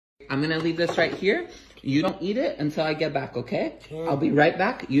I'm gonna leave this right here. You don't eat it until I get back, okay? I'll be right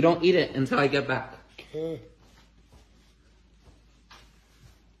back. You don't eat it until I get back.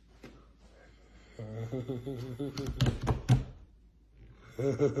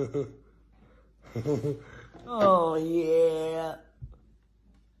 Oh, yeah.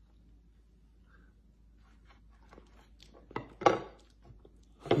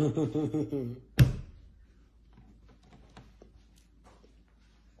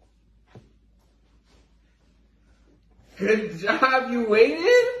 Good job, you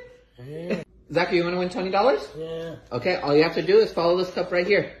waited? Yeah. Zachary, you wanna win $20? Yeah. Okay, all you have to do is follow this cup right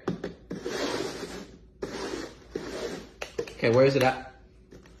here. Okay, where is it at?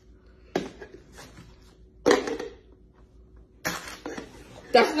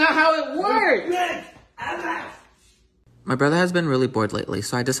 That's not how it works! My brother has been really bored lately,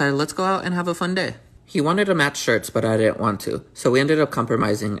 so I decided let's go out and have a fun day. He wanted to match shirts, but I didn't want to, so we ended up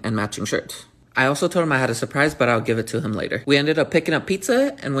compromising and matching shirts. I also told him I had a surprise, but I'll give it to him later. We ended up picking up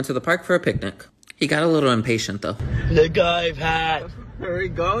pizza and went to the park for a picnic. He got a little impatient though. Look, I've had. Where are we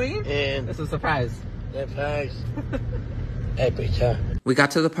going? And It's a surprise. the price. Hey, pizza. We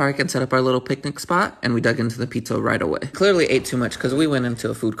got to the park and set up our little picnic spot, and we dug into the pizza right away. Clearly ate too much because we went into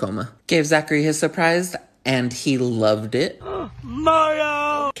a food coma. Gave Zachary his surprise, and he loved it.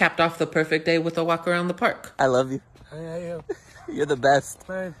 Mario! Capped off the perfect day with a walk around the park. I love you. You're the best.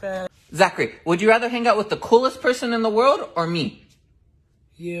 Perfect. Zachary, would you rather hang out with the coolest person in the world or me?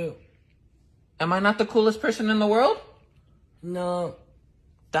 You. Am I not the coolest person in the world? No.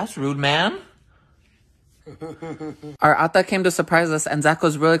 That's rude, man. Our Ata came to surprise us, and Zach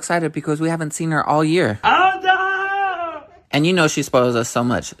was real excited because we haven't seen her all year. Ada! And you know she spoils us so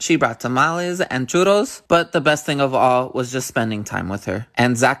much. She brought tamales and churros, but the best thing of all was just spending time with her.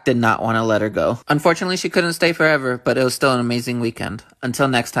 And Zach did not want to let her go. Unfortunately, she couldn't stay forever, but it was still an amazing weekend. Until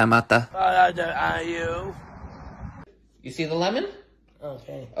next time, Ata. Are you? You see the lemon?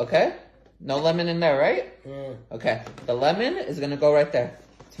 Okay. Okay. No lemon in there, right? Yeah. Okay. The lemon is going to go right there.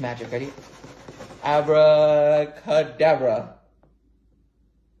 It's magic. Ready? Abracadabra.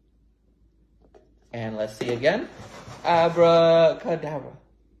 And let's see again. Abracadabra.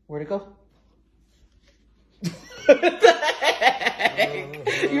 Where'd it go?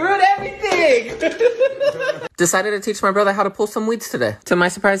 You ruined everything! Decided to teach my brother how to pull some weeds today. To my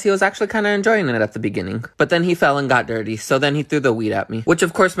surprise, he was actually kind of enjoying it at the beginning. But then he fell and got dirty, so then he threw the weed at me. Which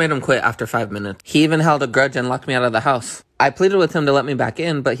of course made him quit after 5 minutes. He even held a grudge and locked me out of the house. I pleaded with him to let me back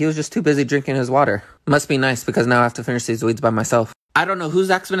in, but he was just too busy drinking his water. Must be nice because now I have to finish these weeds by myself. I don't know who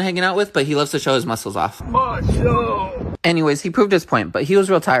Zach's been hanging out with, but he loves to show his muscles off. Macho! Anyways, he proved his point, but he was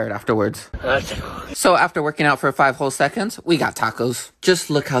real tired afterwards. So after working out for 5 whole seconds, we got tacos. Just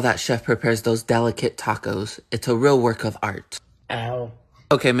look how that chef prepares those delicate tacos. It's a real work of art. Ow.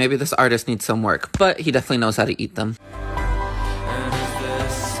 Okay, maybe this artist needs some work, but he definitely knows how to eat them.